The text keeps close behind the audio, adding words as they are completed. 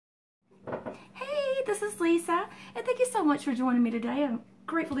Hey, this is Lisa, and thank you so much for joining me today. I'm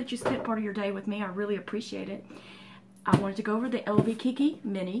grateful that you spent part of your day with me. I really appreciate it. I wanted to go over the LV Kiki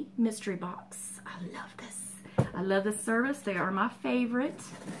Mini Mystery Box. I love this. I love this service. They are my favorite.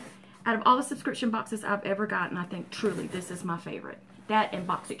 Out of all the subscription boxes I've ever gotten, I think truly this is my favorite. That and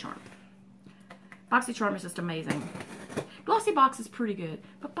BoxyCharm. BoxyCharm is just amazing. Glossy Box is pretty good,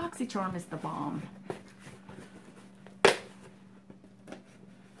 but BoxyCharm is the bomb.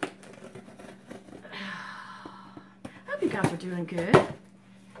 You guys are doing good.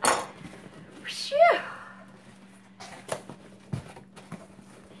 Phew.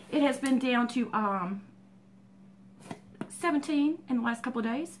 It has been down to 17 in the last couple of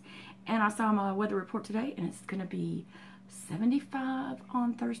days, and I saw my weather report today, and it's going to be 75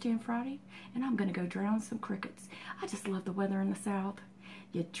 on Thursday and Friday, and I'm going to go drown some crickets. I just love the weather in the South.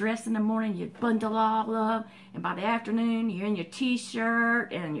 You dress in the morning, you bundle all up, and by the afternoon, you're in your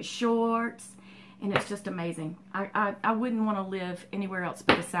t-shirt and your shorts. And it's just amazing. I wouldn't want to live anywhere else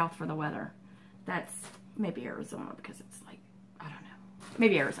but the South for the weather. That's maybe Arizona because it's like, I don't know.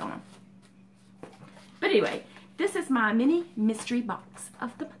 Maybe Arizona. But anyway, this is my mini mystery box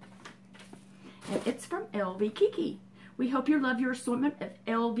of the month. And it's from LV Kiki. We hope you love your assortment of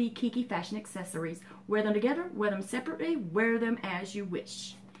LV Kiki fashion accessories. Wear them together, wear them separately, wear them as you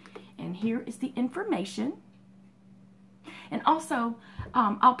wish. And here is the information. And also,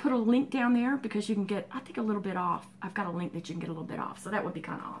 I'll put a link down there because you can get, I think, a little bit off. I've got a link that you can get a little bit off, so that would be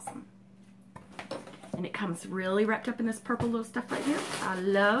kind of awesome. And it comes really wrapped up in this purple little stuff right here. I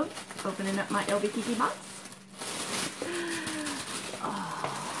love opening up my LV Kiki box.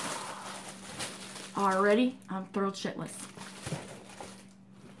 Oh. Already, I'm thrilled shitless.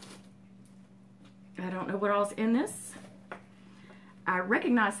 I don't know what all's in this. I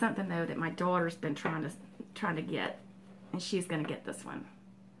recognize something, though, that my daughter's been trying to get. And she's going to get this one.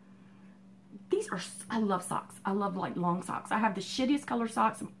 These are, I love socks. I love like long socks. I have the shittiest color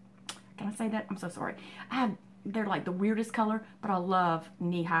socks. Can I say that? I'm so sorry. They're like the weirdest color, but I love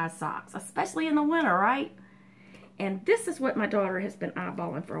knee-high socks, especially in the winter, right? And this is what my daughter has been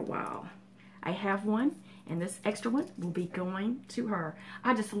eyeballing for a while. I have one, and this extra one will be going to her.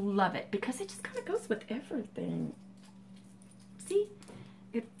 I just love it because it just kind of goes with everything. See?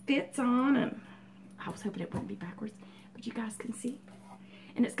 It fits on, and I was hoping it wouldn't be backwards. But you guys can see.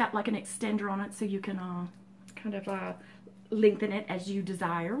 And it's got like an extender on it so you can kind of lengthen it as you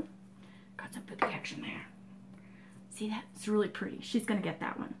desire. Got some big action there. See that? It's really pretty. She's going to get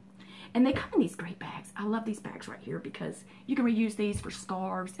that one. And they come in these great bags. I love these bags right here because you can reuse these for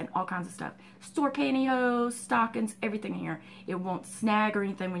scarves and all kinds of stuff. Store pantyhose, stockings, everything here. It won't snag or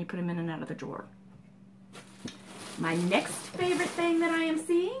anything when you put them in and out of the drawer. My next favorite thing that I am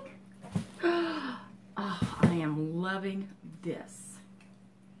seeing... Oh, I am loving this.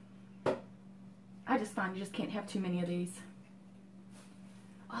 I just find you just can't have too many of these.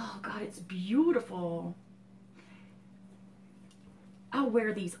 Oh, God, it's beautiful. I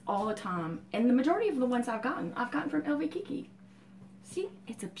wear these all the time. And the majority of the ones I've gotten from LV Kiki. See?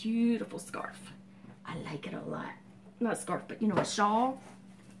 It's a beautiful scarf. I like it a lot. Not a scarf, but, you know, a shawl.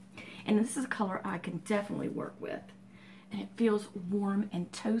 And this is a color I can definitely work with. And it feels warm and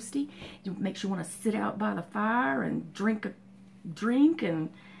toasty. It makes you want to sit out by the fire and drink a drink and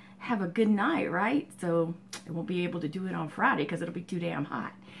have a good night, right? So I won't be able to do it on Friday because it'll be too damn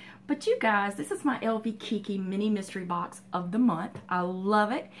hot. But you guys, this is my LV Kiki mini mystery box of the month. I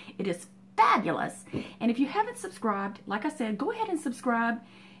love it. It is fabulous. And if you haven't subscribed, like I said, go ahead and subscribe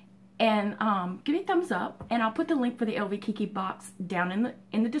and give me a thumbs up. And I'll put the link for the LV Kiki box down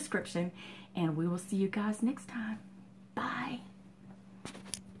in the description. And we will see you guys next time. Bye.